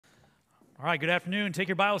All right, good afternoon. Take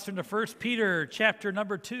your Bibles, turn to 1 Peter chapter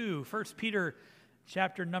number 2. 1 Peter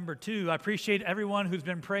chapter number 2. I appreciate everyone who's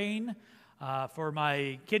been praying for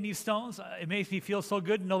my kidney stones. It makes me feel so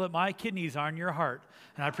good to know that my kidneys are in your heart,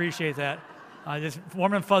 and I appreciate that. Just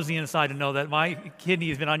warm and fuzzy inside to know that my kidney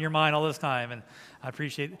has been on your mind all this time, and I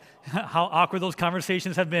appreciate how awkward those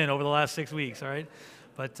conversations have been over the last 6 weeks, all right?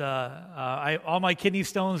 But all my kidney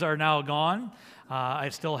stones are now gone. I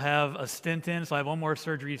still have a stent in, so I have one more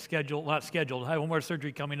surgery scheduled, not scheduled. I have one more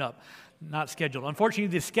surgery coming up, not scheduled. Unfortunately,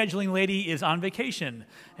 the scheduling lady is on vacation,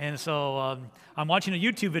 and so I'm watching a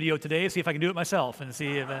YouTube video today to see if I can do it myself and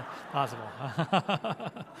see if it's possible.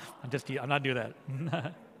 I'm not doing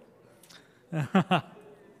that.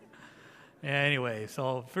 Anyway,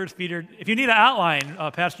 so 1 Peter, if you need an outline,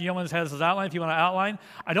 Pastor Yeomans has his outline if you want to outline.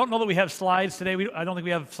 I don't know that we have slides today. I don't think we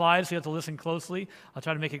have slides, so you have to listen closely. I'll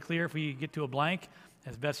try to make it clear if we get to a blank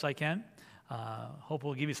as best I can. Hope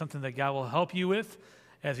we'll give you something that God will help you with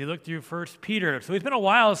as you look through 1 Peter. So it's been a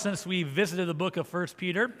while since we visited the book of 1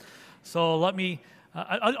 Peter. So let me,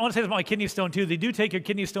 I want to say this about my kidney stone too. They do take your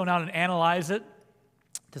kidney stone out and analyze it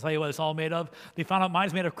to tell you what it's all made of. They found out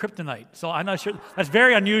mine's made of kryptonite. So I'm not sure. That's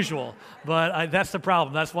very unusual, but that's the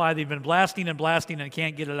problem. That's why they've been blasting and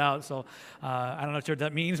can't get it out. So I don't know what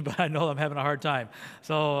that means, but I know I'm having a hard time.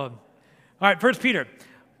 So, all right, 1 Peter.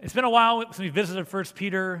 It's been a while since we visited 1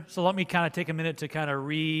 Peter, so let me kind of take a minute to kind of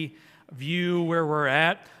review where we're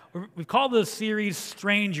at. We've called this series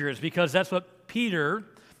Strangers because that's what Peter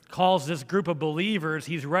calls this group of believers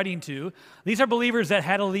he's writing to. These are believers that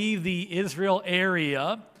had to leave the Israel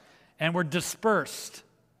area and were dispersed.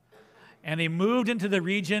 And they moved into the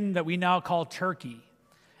region that we now call Turkey.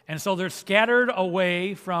 And so they're scattered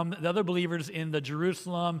away from the other believers in the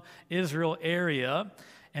Jerusalem, Israel area.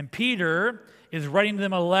 And Peter is writing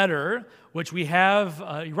them a letter, which we have,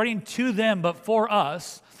 writing to them, but for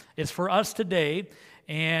us. It's for us today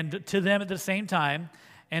and to them at the same time.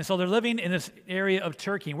 And so they're living in this area of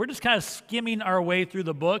Turkey. We're just kind of skimming our way through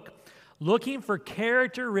the book, looking for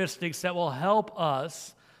characteristics that will help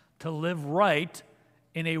us to live right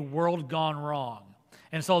in a world gone wrong.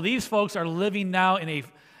 And so these folks are living now in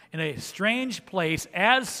a strange place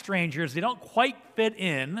as strangers. They don't quite fit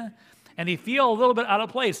in, and they feel a little bit out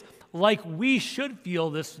of place, like we should feel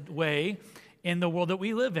this way in the world that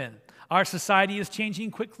we live in. Our society is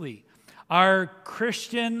changing quickly. Our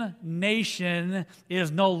Christian nation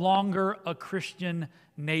is no longer a Christian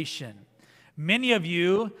nation. Many of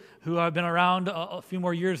you who have been around a few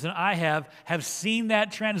more years than I have seen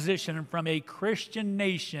that transition from a Christian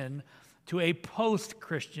nation to a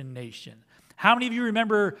post-Christian nation. How many of you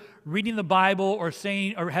remember reading the Bible or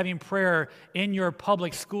saying or having prayer in your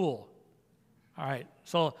public school? All right,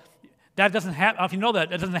 so that doesn't happen. If you know that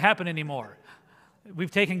doesn't happen anymore.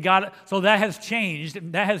 We've taken God, so that has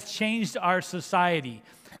changed. That has changed our society.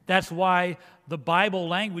 That's why the Bible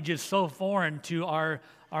language is so foreign to our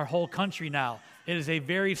whole country now. It is a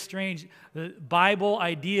very strange, the Bible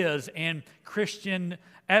ideas and Christian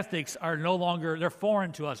ethics are no longer, they're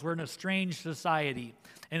foreign to us. We're in a strange society.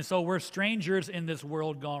 And so we're strangers in this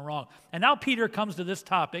world gone wrong. And now Peter comes to this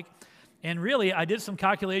topic, and really I did some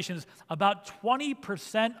calculations. About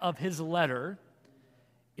 20% of his letter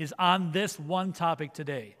is on this one topic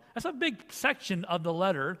today. That's a big section of the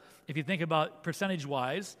letter, if you think about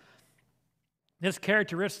percentage-wise. There's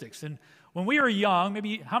characteristics. And when we were young,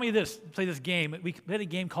 maybe, how many of this play this game? We played a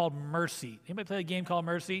game called Mercy. Anybody play a game called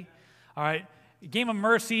Mercy? All right. A game of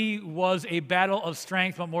Mercy was a battle of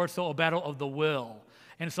strength, but more so a battle of the will.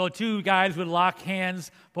 And so two guys would lock hands,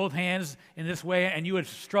 both hands in this way, and you would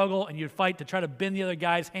struggle and you'd fight to try to bend the other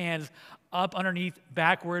guy's hands up underneath,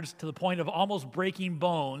 backwards, to the point of almost breaking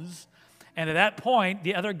bones. And at that point,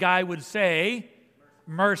 the other guy would say,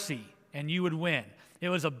 mercy, and you would win. It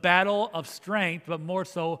was a battle of strength, but more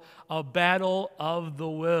so a battle of the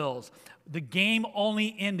wills. The game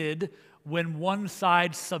only ended when one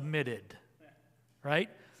side submitted, right?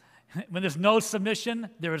 When there's no submission,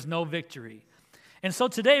 there is no victory. And so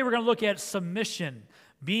today we're going to look at submission,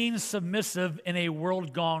 being submissive in a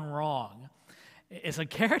world gone wrong. It's a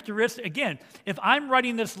characteristic. Again, if I'm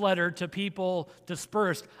writing this letter to people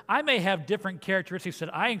dispersed, I may have different characteristics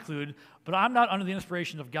that I include, but I'm not under the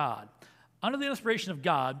inspiration of God. Under the inspiration of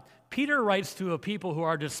God, Peter writes to a people who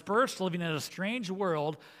are dispersed, living in a strange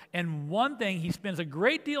world, and one thing he spends a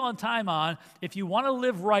great deal of time on, if you want to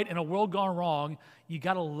live right in a world gone wrong, you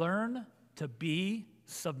got to learn to be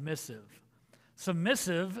submissive.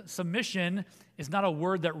 Submission is not a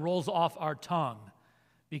word that rolls off our tongue,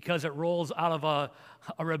 because it rolls out of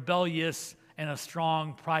a rebellious and a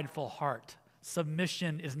strong, prideful heart.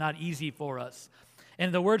 Submission is not easy for us.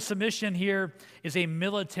 And the word submission here is a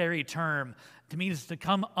military term. It means to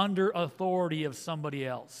come under authority of somebody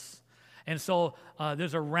else. And so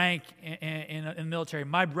there's a rank in the military.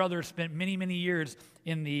 My brother spent many, many years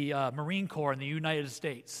in the Marine Corps in the United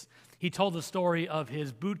States. He told the story of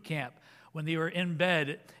his boot camp. When they were in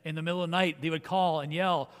bed in the middle of the night, they would call and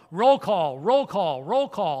yell, roll call, roll call, roll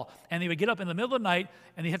call. And they would get up in the middle of the night,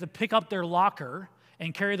 and they had to pick up their locker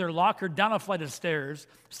and carry their locker down a flight of stairs,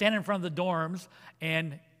 stand in front of the dorms,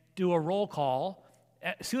 and do a roll call.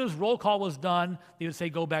 As soon as roll call was done, they would say,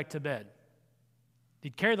 go back to bed.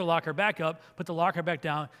 They'd carry the locker back up, put the locker back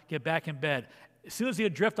down, get back in bed. As soon as they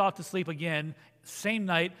would drift off to sleep again, same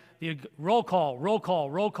night, they roll call, roll call,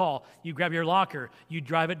 roll call. You grab your locker, you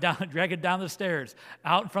drive it down, drag it down the stairs,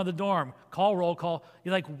 out in front of the dorm, call, roll call.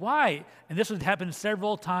 You're like, why? And this would happen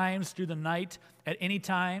several times through the night at any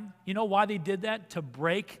time. You know why they did that? To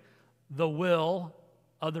break the will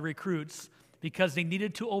of the recruits, because they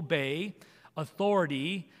needed to obey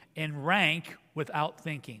authority and rank without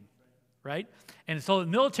thinking, right? And so the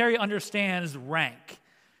military understands rank.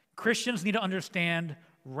 Christians need to understand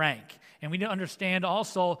rank. And we need to understand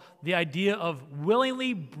also the idea of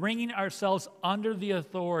willingly bringing ourselves under the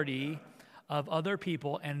authority of other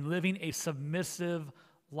people and living a submissive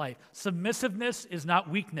life. Submissiveness is not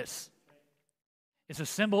weakness. It's a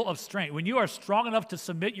symbol of strength. When you are strong enough to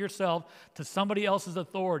submit yourself to somebody else's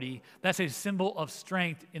authority, that's a symbol of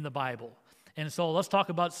strength in the Bible. And so let's talk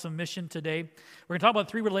about submission today. We're going to talk about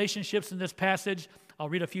 3 relationships in this passage. I'll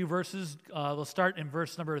read a few verses. We'll start in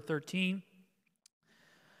verse number 13.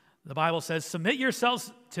 The Bible says, submit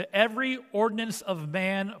yourselves to every ordinance of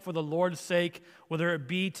man for the Lord's sake, whether it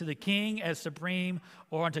be to the king as supreme,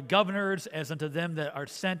 or unto governors as unto them that are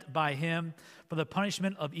sent by him, for the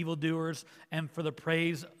punishment of evildoers and for the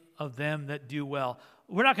praise of them that do well.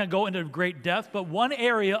 We're not going to go into great depth, but one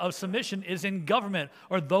area of submission is in government,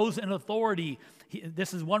 or those in authority.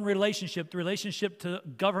 This is one relationship, the relationship to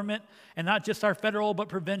government, and not just our federal, but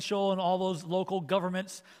provincial and all those local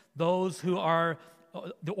governments, those who are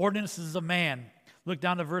the ordinances of man. Look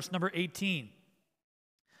down to verse number 18.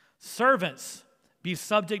 Servants, be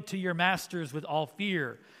subject to your masters with all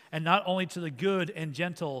fear, and not only to the good and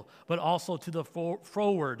gentle, but also to the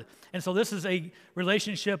froward. And so this is a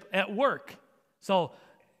relationship at work. So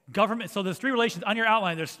government, so there's 3 relations on your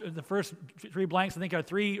outline. There's the first 3 blanks, I think, are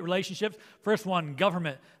 3 relationships. First one,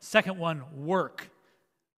 government. Second one, work.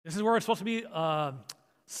 This is where we're supposed to be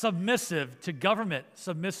submissive to government,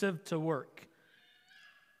 submissive to work.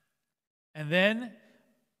 And then,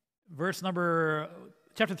 chapter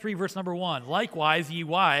 3, verse number 1. Likewise, ye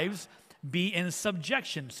wives, be in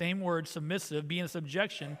subjection. Same word, submissive. Be in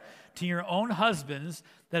subjection to your own husbands,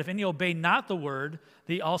 that if any obey not the word,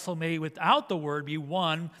 they also may without the word be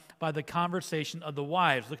won by the conversation of the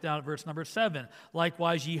wives. Look down at verse number 7.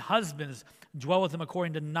 Likewise, ye husbands, dwell with them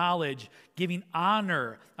according to knowledge, giving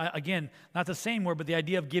honor. Again, not the same word, but the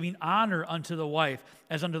idea of giving honor unto the wife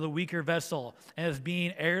as unto the weaker vessel, and as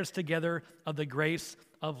being heirs together of the grace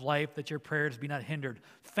of life, that your prayers be not hindered.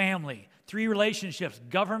 Family, 3 relationships: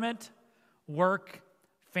 government, work,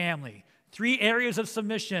 family. 3 areas of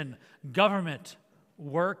submission: government,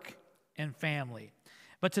 work, and family.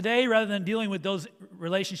 But today, rather than dealing with those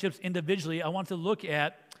relationships individually, I want to look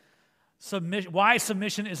at why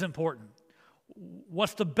submission is important.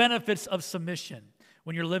 What's the benefits of submission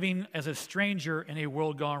when you're living as a stranger in a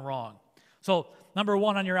world gone wrong? So, number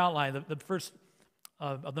 1 on your outline, the first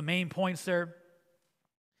of the main points there,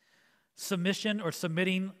 submission or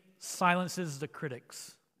submitting silences the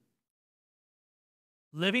critics.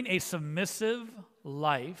 Living a submissive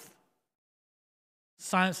life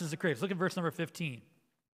silences the critics. Look at verse number 15.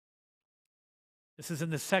 This is in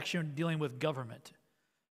the section dealing with government.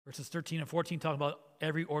 Verses 13 and 14 talk about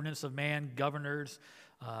every ordinance of man, governors,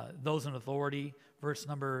 those in authority. Verse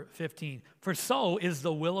number 15. For so is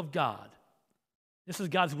the will of God. This is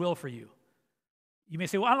God's will for you. You may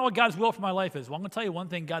say, well, I don't know what God's will for my life is. Well, I'm going to tell you one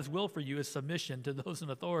thing. God's will for you is submission to those in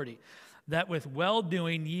authority, that with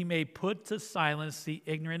well-doing ye may put to silence the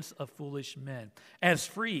ignorance of foolish men, as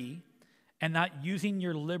free and not using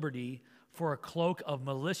your liberty for a cloak of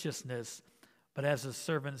maliciousness, but as the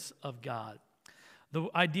servants of God. The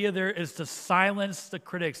idea there is to silence the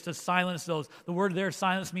critics, to silence those. The word there,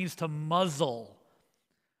 silence, means to muzzle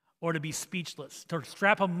or to be speechless, to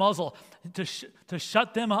strap a muzzle, to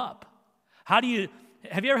shut them up. Have you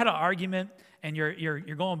ever had an argument and you're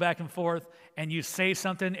going back and forth and you say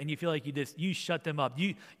something and you feel like you shut them up.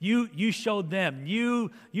 You showed them.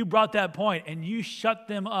 You brought that point and you shut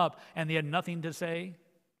them up and they had nothing to say?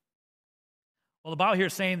 Well, the Bible here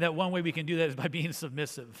is saying that one way we can do that is by being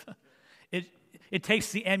submissive. It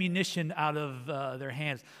takes the ammunition out of their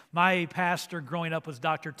hands. My pastor growing up was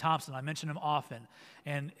Dr. Thompson. I mention him often.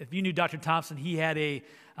 And if you knew Dr. Thompson, he had a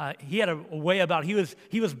way about, he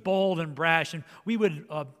was bold and brash, and we would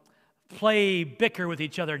play bicker with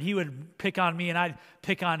each other, and he would pick on me and I'd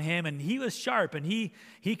pick on him, and he was sharp, and he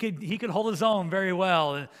could hold his own very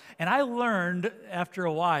well. And I learned after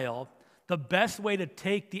a while the best way to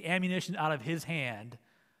take the ammunition out of his hand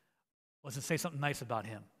was to say something nice about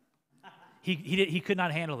him. He could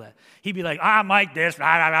not handle that. He'd be like, I'm like this,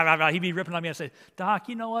 blah, blah, blah, blah. He'd be ripping on me. I'd say, Doc,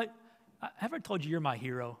 you know what? Have I told you you're my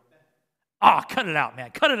hero? Oh, cut it out, man.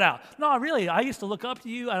 Cut it out. No, really, I used to look up to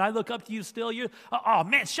you, and I look up to you still. Oh,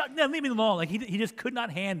 man, leave me alone. Like, he just could not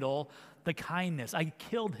handle the kindness. I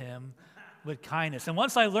killed him with kindness. And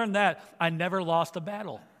once I learned that, I never lost a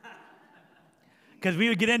battle. Because we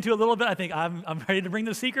would get into a little bit, I think, I'm ready to bring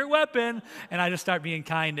the secret weapon, and I just start being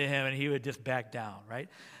kind to him, and he would just back down, right?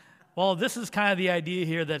 Well, this is kind of the idea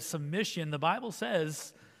here that submission, the Bible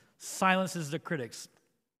says, silences the critics.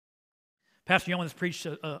 Pastor Yeomans preached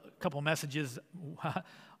a couple messages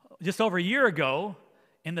just over a year ago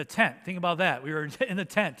in the tent. Think about that. We were in the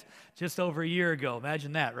tent just over a year ago.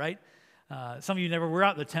 Imagine that, right? Some of you never were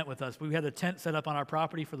out in the tent with us. We had a tent set up on our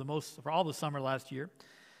property for all the summer last year.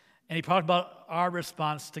 And he talked about our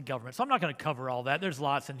response to government. So I'm not going to cover all that. There's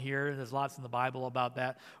lots in here. There's lots in the Bible about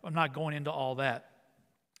that. I'm not going into all that.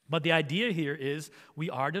 But the idea here is we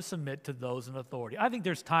are to submit to those in authority. I think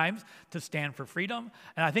there's times to stand for freedom,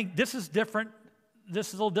 and I think this is different. This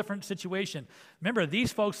is a little different situation. Remember,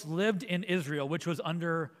 these folks lived in Israel, which was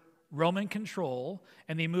under Roman control,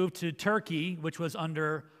 and they moved to Turkey, which was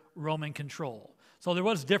under Roman control. So there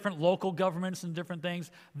was different local governments and different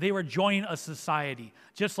things. They were joining a society.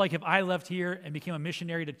 Just like if I left here and became a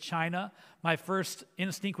missionary to China, my first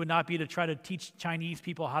instinct would not be to try to teach Chinese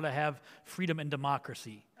people how to have freedom and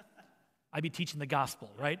democracy. I'd be teaching the gospel,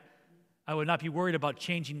 right? I would not be worried about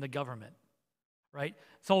changing the government, right?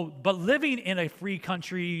 So, but living in a free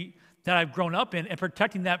country that I've grown up in and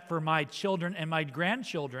protecting that for my children and my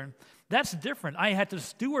grandchildren, that's different. I had to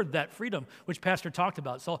steward that freedom, which Pastor talked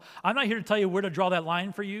about. So I'm not here to tell you where to draw that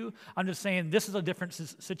line for you. I'm just saying this is a different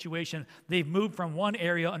situation. They've moved from one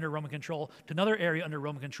area under Roman control to another area under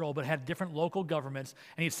Roman control, but had different local governments.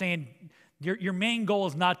 And he's saying your main goal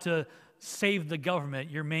is not to save the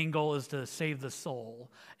government. Your main goal is to save the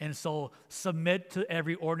soul. And so submit to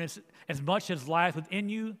every ordinance. As much as lieth within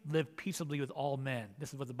you, live peaceably with all men.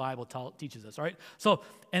 This is what the Bible teaches us, all right? So,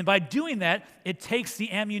 and by doing that, it takes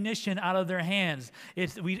the ammunition out of their hands.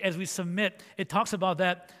 As we submit, it talks about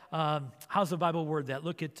that. How's the Bible word that?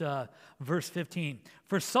 Look at verse 15.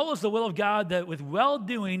 For so is the will of God that with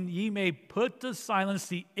well-doing ye may put to silence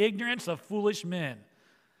the ignorance of foolish men.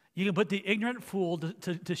 You can put the ignorant fool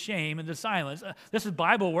to shame and to silence. This is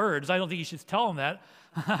Bible words. I don't think you should tell them that.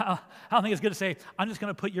 I don't think it's good to say, I'm just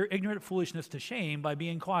going to put your ignorant foolishness to shame by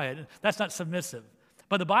being quiet. That's not submissive.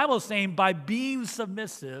 But the Bible is saying by being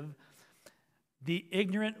submissive, the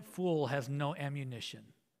ignorant fool has no ammunition.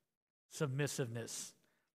 Submissiveness.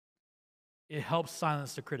 It helps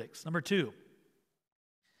silence the critics. Number 2,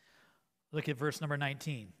 look at verse number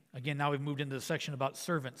 19. Again, now we've moved into the section about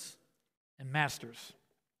servants and masters.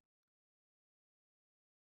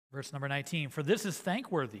 Verse number 19, for this is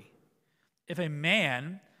thankworthy, if a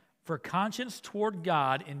man for conscience toward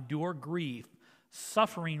God endure grief,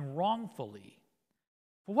 suffering wrongfully.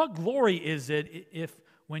 For what glory is it if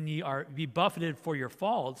when ye are be buffeted for your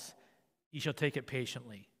faults, ye shall take it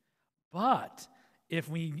patiently? But if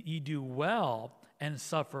ye do well and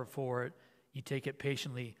suffer for it, ye take it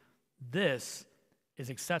patiently. This is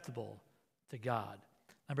acceptable to God.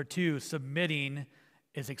 Number 2, submitting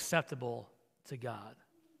is acceptable to God.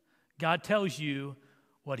 God tells you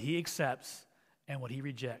what he accepts and what he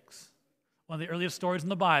rejects. One of the earliest stories in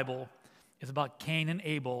the Bible is about Cain and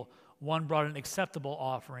Abel. One brought an acceptable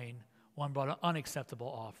offering, one brought an unacceptable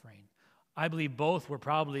offering. I believe both were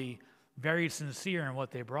probably very sincere in what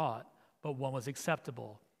they brought, but one was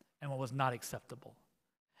acceptable and one was not acceptable.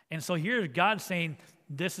 And so here God's saying,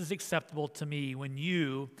 this is acceptable to me when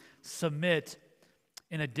you submit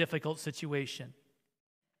in a difficult situation.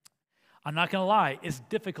 I'm not going to lie, it's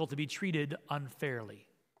difficult to be treated unfairly.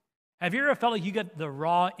 Have you ever felt like you got the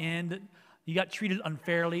raw end, you got treated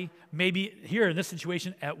unfairly? Maybe here in this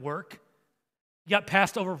situation at work, you got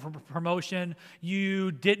passed over for promotion,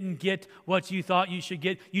 you didn't get what you thought you should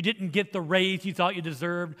get, you didn't get the raise you thought you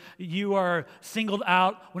deserved, you are singled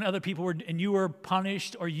out when other people were, and you were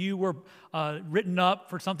punished or you were written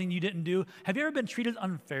up for something you didn't do. Have you ever been treated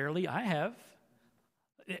unfairly? I have.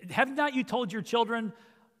 Have not you told your children,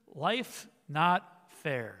 life not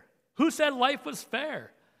fair? Who said life was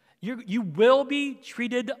fair? You will be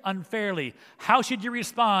treated unfairly. How should you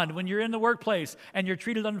respond when you're in the workplace and you're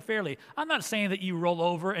treated unfairly? I'm not saying that you roll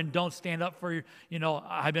over and don't stand up for,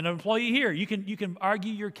 I've been an employee here. You can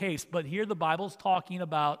argue your case, but here the Bible's talking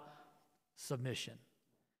about submission.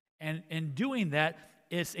 And in doing that,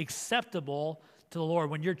 it's acceptable to the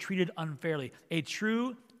Lord when you're treated unfairly. A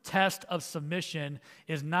true test of submission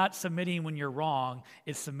is not submitting when you're wrong,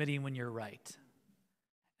 it's submitting when you're right.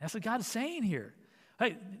 That's what God's saying here.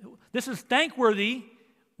 Hey, this is thankworthy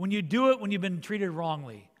when you do it when you've been treated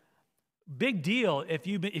wrongly. Big deal. If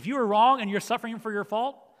you were wrong and you're suffering for your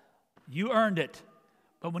fault, you earned it.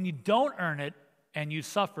 But when you don't earn it and you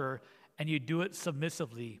suffer and you do it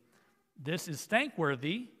submissively, this is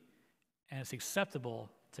thankworthy and it's acceptable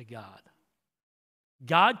to God.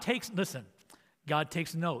 God takes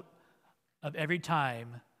note of every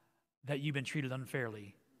time that you've been treated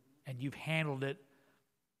unfairly and you've handled it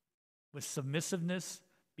with submissiveness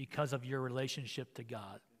because of your relationship to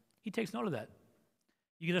God. He takes note of that.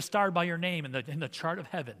 You get a star by your name in the chart of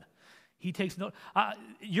heaven. He takes note.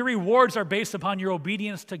 Your rewards are based upon your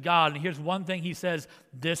obedience to God. And here's one thing he says,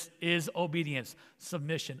 this is obedience,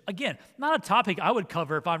 submission. Again, not a topic I would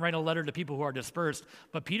cover if I'm writing a letter to people who are dispersed,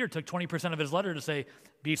 but Peter took 20% of his letter to say,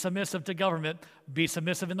 be submissive to government, be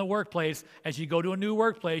submissive in the workplace. As you go to a new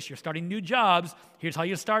workplace, you're starting new jobs. Here's how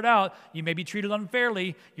you start out. You may be treated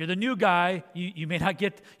unfairly. You're the new guy. You may not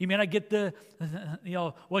get the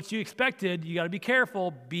what you expected. You got to be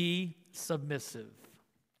careful. Be submissive.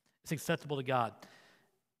 It's acceptable to God.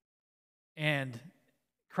 And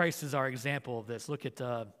Christ is our example of this. Look at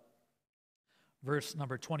verse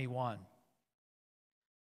number 21.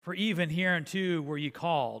 For even hereunto were ye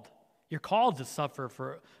called. You're called to suffer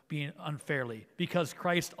for being unfairly, because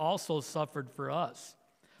Christ also suffered for us,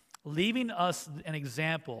 leaving us an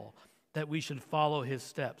example that we should follow his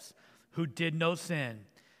steps, who did no sin,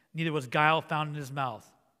 neither was guile found in his mouth.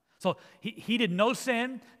 So he did no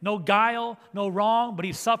sin, no guile, no wrong, but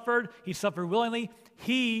he suffered willingly.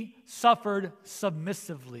 He suffered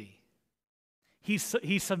submissively. He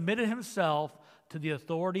submitted himself to the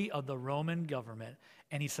authority of the Roman government,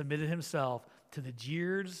 and he submitted himself to the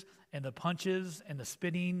jeers and the punches and the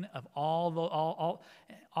spitting of all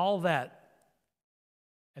that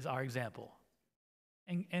as our example.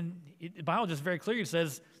 And the Bible just very clearly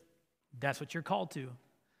says that's what you're called to.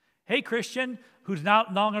 Hey, Christian, who's no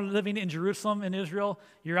longer living in Jerusalem in Israel,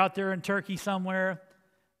 you're out there in Turkey somewhere,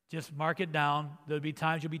 just mark it down. There'll be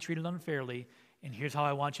times you'll be treated unfairly, and here's how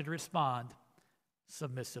I want you to respond: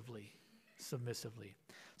 submissively.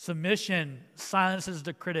 Submission silences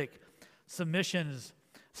the critic. Submission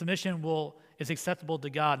is acceptable to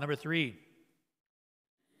God. Number 3,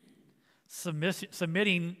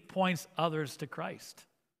 submitting points others to Christ.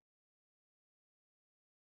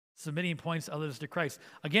 Submitting points others to Christ.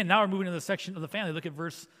 Again, now we're moving to the section of the family. Look at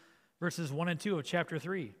verses 1 and 2 of chapter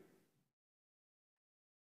 3.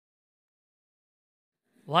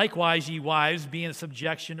 Likewise, ye wives, be in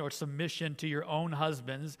subjection or submission to your own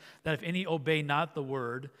husbands, that if any obey not the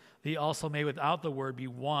word, they also may without the word be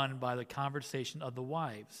won by the conversation of the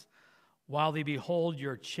wives, while they behold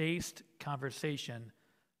your chaste conversation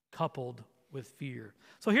coupled with fear.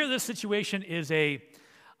 So here this situation is a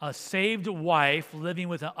saved wife living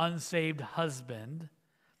with an unsaved husband,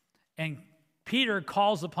 and Peter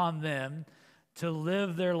calls upon them to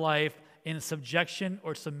live their life in subjection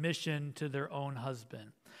or submission to their own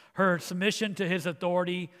husband. Her submission to his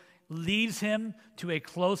authority leads him to a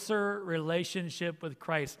closer relationship with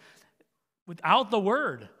Christ. Without the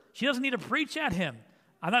word, she doesn't need to preach at him.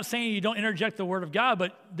 I'm not saying you don't interject the word of God,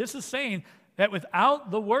 but this is saying that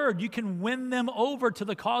without the word, you can win them over to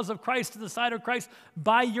the cause of Christ, to the side of Christ,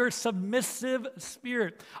 by your submissive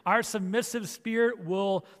spirit. Our submissive spirit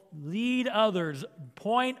will lead others,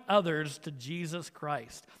 point others to Jesus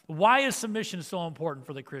Christ. Why is submission so important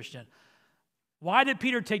for the Christian? Why did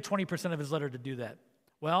Peter take 20% of his letter to do that?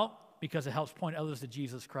 Well, because it helps point others to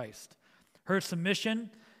Jesus Christ. Her submission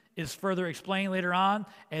is further explained later on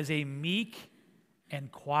as a meek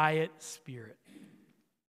and quiet spirit.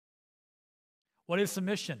 What is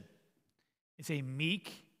submission? It's a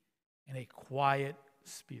meek and a quiet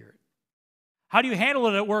spirit. How do you handle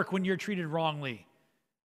it at work when you're treated wrongly?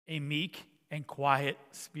 A meek and quiet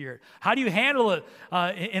spirit. How do you handle it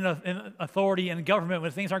in authority and government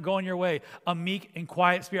when things aren't going your way? A meek and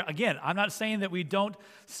quiet spirit. Again, I'm not saying that we don't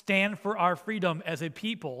stand for our freedom as a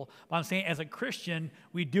people, but I'm saying as a Christian,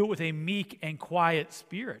 we do it with a meek and quiet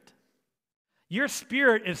spirit. Your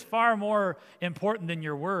spirit is far more important than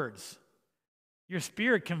your words. Your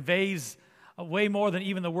spirit conveys way more than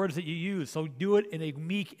even the words that you use. So do it in a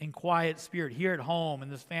meek and quiet spirit here at home in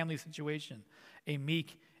this family situation. A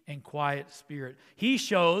meek and quiet spirit. He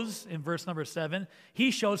shows, in verse number 7,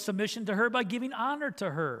 he shows submission to her by giving honor to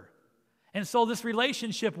her. And so this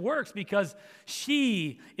relationship works because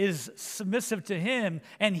she is submissive to him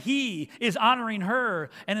and he is honoring her.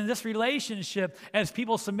 And in this relationship, as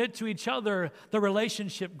people submit to each other, the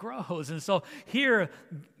relationship grows. And so here,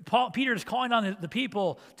 Peter is calling on the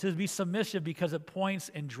people to be submissive because it points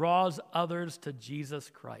and draws others to Jesus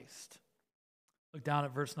Christ. Look down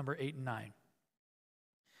at verse number 8 and 9.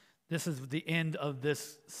 This is the end of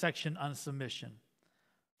this section on submission.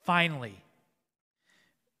 Finally,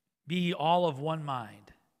 be ye all of one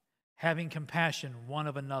mind, having compassion one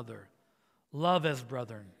of another. Love as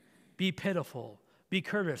brethren. Be pitiful. Be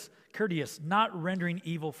courteous, not rendering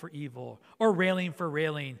evil for evil, or railing for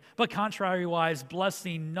railing, but contrariwise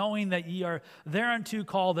blessing, knowing that ye are thereunto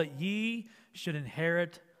called, that ye should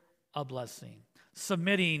inherit a blessing.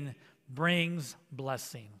 Submitting brings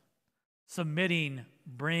blessing. Submitting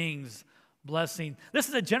brings blessing. This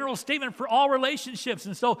is a general statement for all relationships.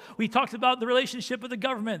 And so we talked about the relationship with the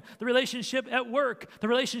government, the relationship at work, the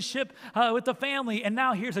relationship with the family. And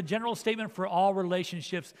now here's a general statement for all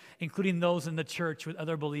relationships, including those in the church with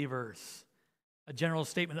other believers. A general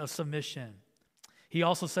statement of submission. He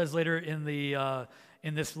also says later in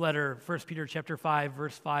this letter, 1 Peter chapter 5,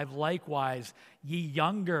 verse 5, likewise, ye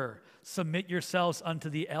younger, submit yourselves unto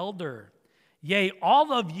the elder. Yea,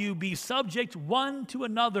 all of you be subject one to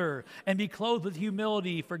another, and be clothed with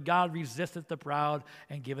humility, for God resisteth the proud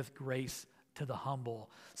and giveth grace to the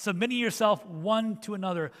humble. Submitting yourself one to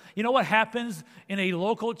another. You know what happens in a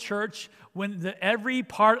local church when every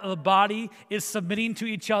part of the body is submitting to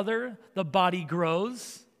each other? The body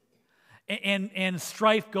grows. And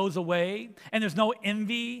strife goes away, and there's no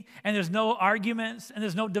envy, and there's no arguments, and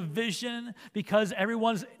there's no division, because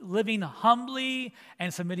everyone's living humbly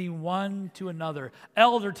and submitting one to another.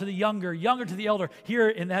 Elder to the younger, younger to the elder. Here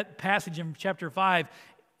in that passage in chapter 5,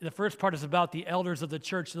 the first part is about the elders of the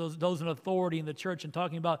church, those in authority in the church, and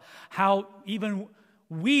talking about how even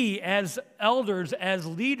we as elders, as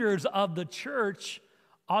leaders of the church,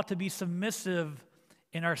 ought to be submissive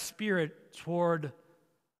in our spirit toward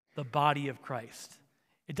the body of Christ.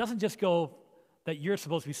 It doesn't just go that you're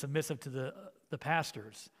supposed to be submissive to the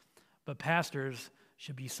pastors, but pastors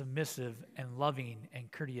should be submissive and loving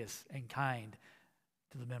and courteous and kind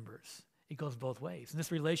to the members. It goes both ways. And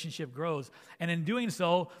this relationship grows. And in doing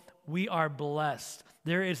so, we are blessed.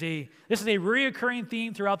 This is a reoccurring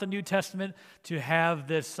theme throughout the New Testament, to have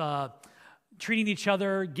this treating each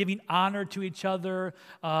other, giving honor to each other,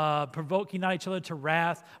 provoking not each other to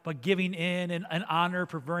wrath, but giving in and honor,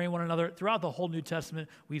 preferring one another. Throughout the whole New Testament,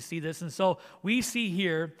 we see this. And so we see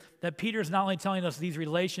here that Peter is not only telling us these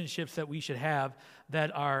relationships that we should have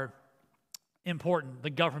that are important,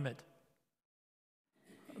 the government,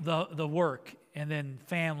 the work, and then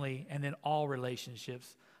family, and then all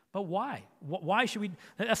relationships. But why? Why should we?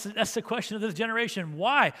 That's the question of this generation.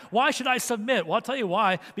 Why? Why should I submit? Well, I'll tell you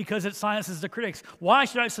why. Because it silences the critics. Why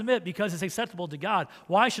should I submit? Because it's acceptable to God.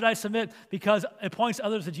 Why should I submit? Because it points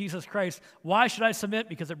others to Jesus Christ. Why should I submit?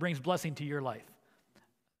 Because it brings blessing to your life.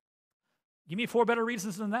 Give me 4 better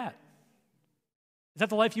reasons than that. Is that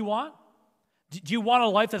the life you want? Do you want a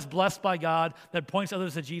life that's blessed by God, that points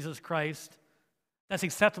others to Jesus Christ, that's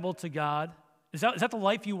acceptable to God? Is that the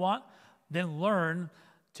life you want? Then learn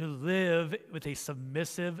to live with a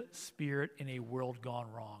submissive spirit in a world gone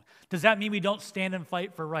wrong. Does that mean we don't stand and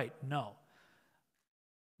fight for right? No.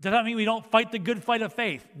 Does that mean we don't fight the good fight of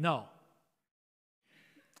faith? No.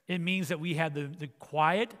 It means that we have the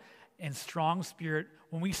quiet and strong spirit.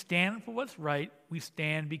 When we stand for what's right, we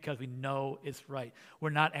stand because we know it's right. We're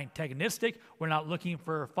not antagonistic. We're not looking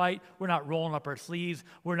for a fight. We're not rolling up our sleeves.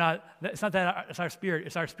 It's not that it's our spirit.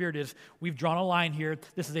 It's our spirit is, we've drawn a line here.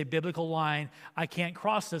 This is a biblical line. I can't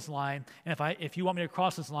cross this line. And if you want me to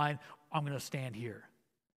cross this line, I'm going to stand here.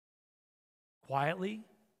 Quietly,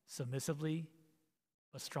 submissively,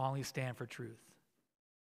 but strongly stand for truth.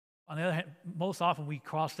 On the other hand, most often we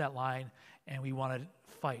cross that line and we want to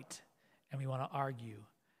fight and we want to argue.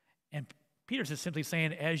 And Peter's just simply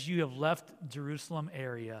saying, as you have left Jerusalem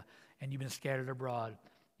area and you've been scattered abroad,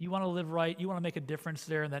 you want to live right, you want to make a difference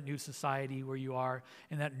there in that new society where you are,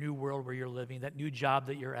 in that new world where you're living, that new job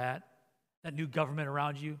that you're at, that new government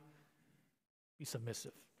around you. Be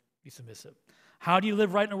submissive. Be submissive. How do you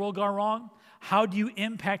live right in a world gone wrong? How do you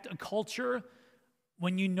impact a culture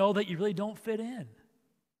when you know that you really don't fit in?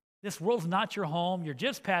 This world's not your home. You're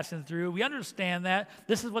just passing through. We understand that.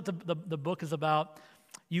 This is what the book is about.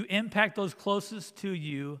 You impact those closest to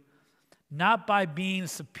you, not by being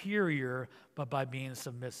superior, but by being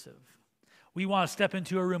submissive. We want to step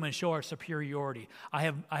into a room and show our superiority.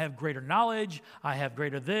 I have greater knowledge. I have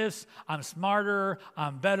greater this. I'm smarter.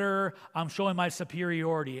 I'm better. I'm showing my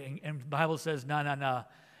superiority. And the Bible says, no.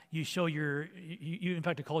 You show you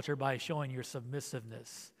impact the culture by showing your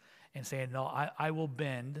submissiveness and saying, no, I will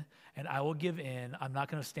bend and I will give in. I'm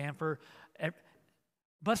not going to stand for,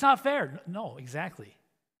 but it's not fair. No, exactly.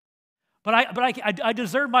 But I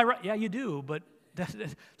deserve my right. Yeah, you do, but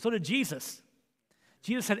so did Jesus.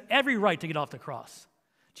 Jesus had every right to get off the cross.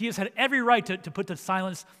 Jesus had every right to put to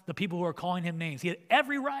silence the people who are calling him names. He had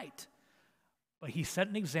every right. But he set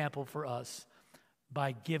an example for us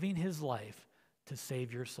by giving his life to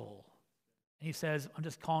save your soul. And he says, I'm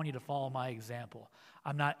just calling you to follow my example.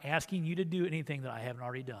 I'm not asking you to do anything that I haven't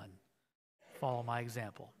already done. Follow my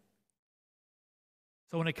example.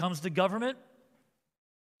 So when it comes to government,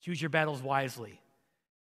 choose your battles wisely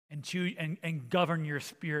and choose and govern your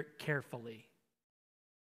spirit carefully.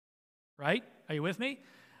 Right? Are you with me?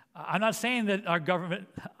 I'm not saying that our government,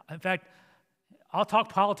 in fact, I'll talk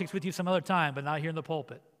politics with you some other time, but not here in the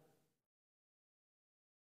pulpit.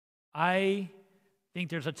 I think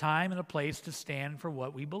there's a time and a place to stand for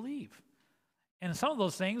what we believe. And some of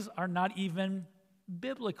those things are not even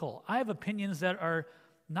biblical. I have opinions that are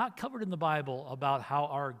not covered in the Bible about how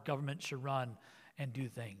our government should run and do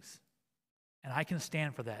things. And I can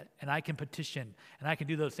stand for that, and I can petition, and I can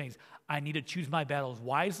do those things. I need to choose my battles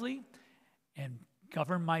wisely and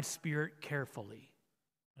govern my spirit carefully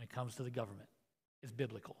when it comes to the government. It's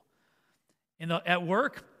biblical. At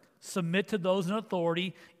work, submit to those in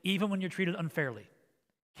authority, even when you're treated unfairly.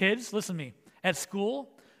 Kids, listen to me. At school,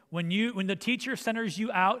 when the teacher centers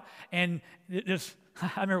you out, and this,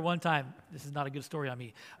 I remember one time, this is not a good story on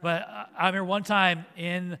me, but I remember one time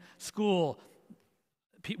in school,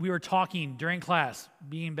 we were talking during class,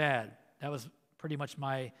 being bad. That was pretty much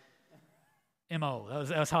my MO.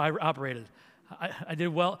 That was how I operated. I did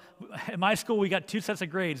well. In my school, we got 2 sets of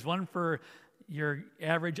grades, one for your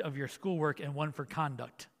average of your schoolwork and one for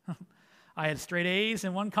conduct. I had straight A's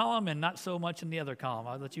in one column and not so much in the other column.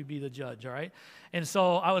 I'll let you be the judge, all right? And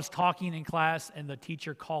so I was talking in class, and the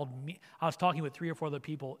teacher called me. I was talking with 3 or 4 other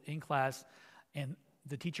people in class, and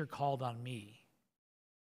the teacher called on me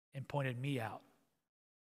and pointed me out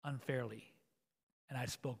unfairly, and I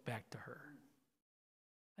spoke back to her.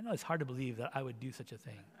 I know it's hard to believe that I would do such a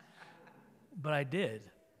thing, but I did,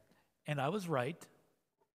 and I was right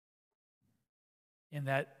in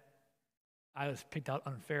that I was picked out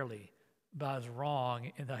unfairly, but I was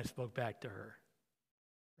wrong in that I spoke back to her,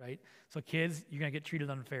 right? So kids, you're going to get treated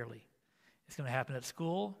unfairly. It's going to happen at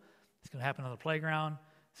school. It's going to happen on the playground.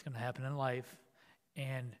 It's going to happen in life.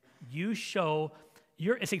 And you show,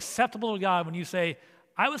 it's acceptable to God when you say,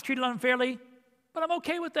 I was treated unfairly, but I'm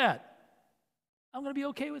okay with that. I'm going to be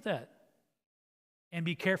okay with that. And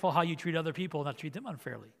be careful how you treat other people, not treat them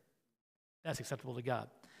unfairly. That's acceptable to God.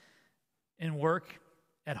 In work,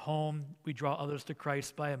 at home, we draw others to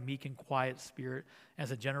Christ by a meek and quiet spirit.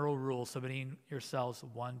 As a general rule, submitting yourselves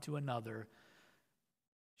one to another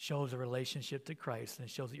shows a relationship to Christ and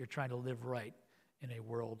shows that you're trying to live right in a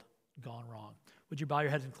world gone wrong. Would you bow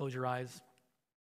your heads and close your eyes?